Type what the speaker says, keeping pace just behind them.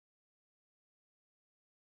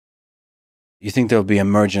You think there'll be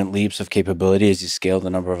emergent leaps of capability as you scale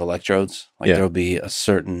the number of electrodes? Like Yeah. there'll be a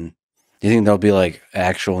certain, do you think there'll be like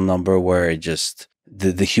actual number where it just,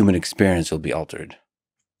 the human experience will be altered?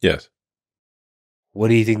 Yes. What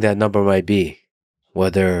do you think that number might be?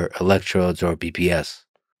 Whether electrodes or BPS?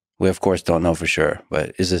 We, of course, don't know for sure,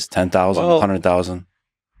 but is this 10,000, Well, 100,000?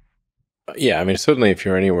 Yeah, I mean, certainly if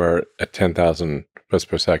you're anywhere at 10,000 bits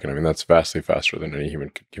per second, I mean, that's vastly faster than any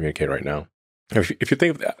human can communicate right now. If you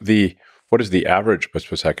think of what is the average bits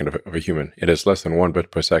per second of a human, it is less than 1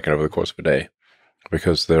 bit per second over the course of a day,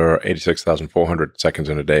 because there are 86,400 seconds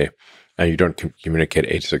in a day, and you don't communicate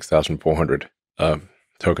 86,400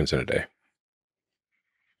 tokens in a day.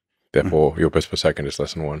 Therefore, your bits per second is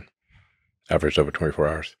less than 1, averaged over 24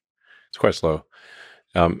 hours. It's quite slow.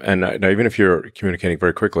 And now, even if you're communicating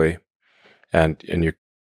very quickly, and you're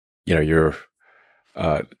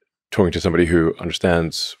talking to somebody who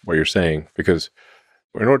understands what you're saying, because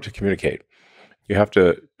in order to communicate, you have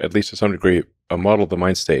to, at least to some degree, model the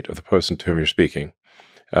mind state of the person to whom you're speaking.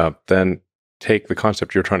 Then take the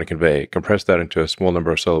concept you're trying to convey, compress that into a small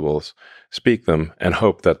number of syllables, speak them, and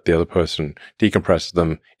hope that the other person decompresses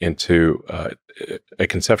them into a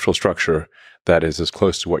conceptual structure that is as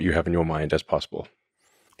close to what you have in your mind as possible.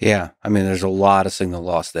 Yeah. I mean, there's a lot of signal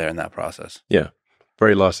loss there in that process. Yeah.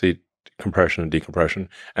 Very lossy compression and decompression.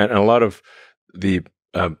 And a lot of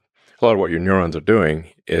what your neurons are doing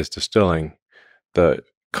is distilling the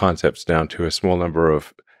concepts down to a small number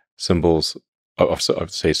of symbols, of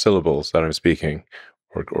say, syllables that I'm speaking,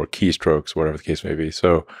 or keystrokes, whatever the case may be.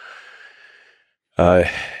 So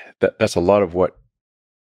that's a lot of what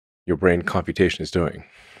your brain computation is doing.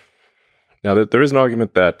 Now, there is an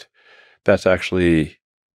argument that that's actually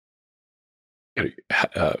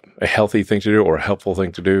a healthy thing to do, or a helpful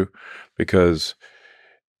thing to do, because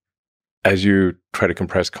as you try to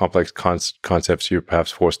compress complex concepts, you're perhaps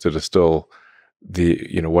forced to distill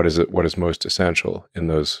what is most essential in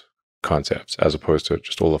those concepts, as opposed to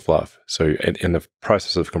just all the fluff. So in the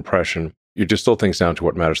process of compression, you distill things down to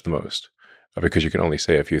what matters the most, because you can only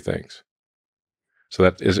say a few things. So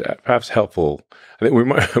that is perhaps helpful. I think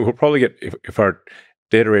we'll probably get, if our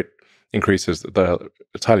data rate increases,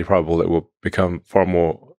 it's highly probable that we'll become far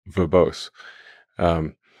more verbose.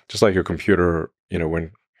 Just like your computer,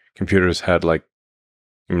 when computers had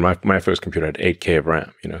my first computer had 8K of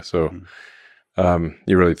RAM, so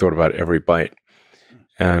you really thought about every byte.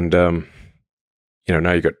 And, now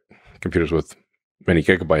you got computers with many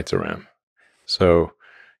gigabytes of RAM. So,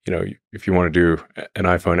 if you want to do an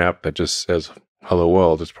iPhone app that just says hello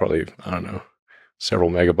world, it's probably, I don't know, several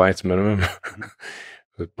megabytes minimum.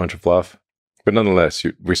 A bunch of fluff. But nonetheless,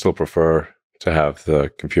 we still prefer to have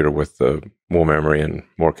the computer with the more memory and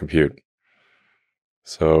more compute.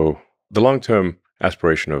 So the long-term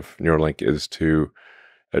aspiration of Neuralink is to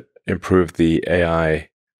improve the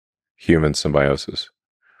AI-human symbiosis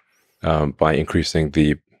by increasing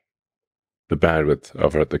the bandwidth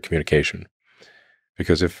of the communication.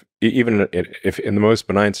 Because even if in the most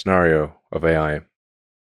benign scenario of AI,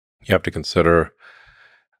 you have to consider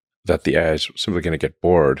that the AI is simply going to get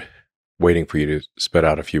bored waiting for you to spit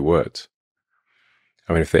out a few words.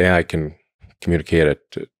 I mean, if the AI can communicate at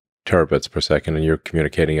terabits per second and you're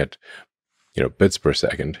communicating at, bits per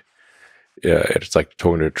second, it's like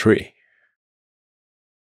talking to a tree.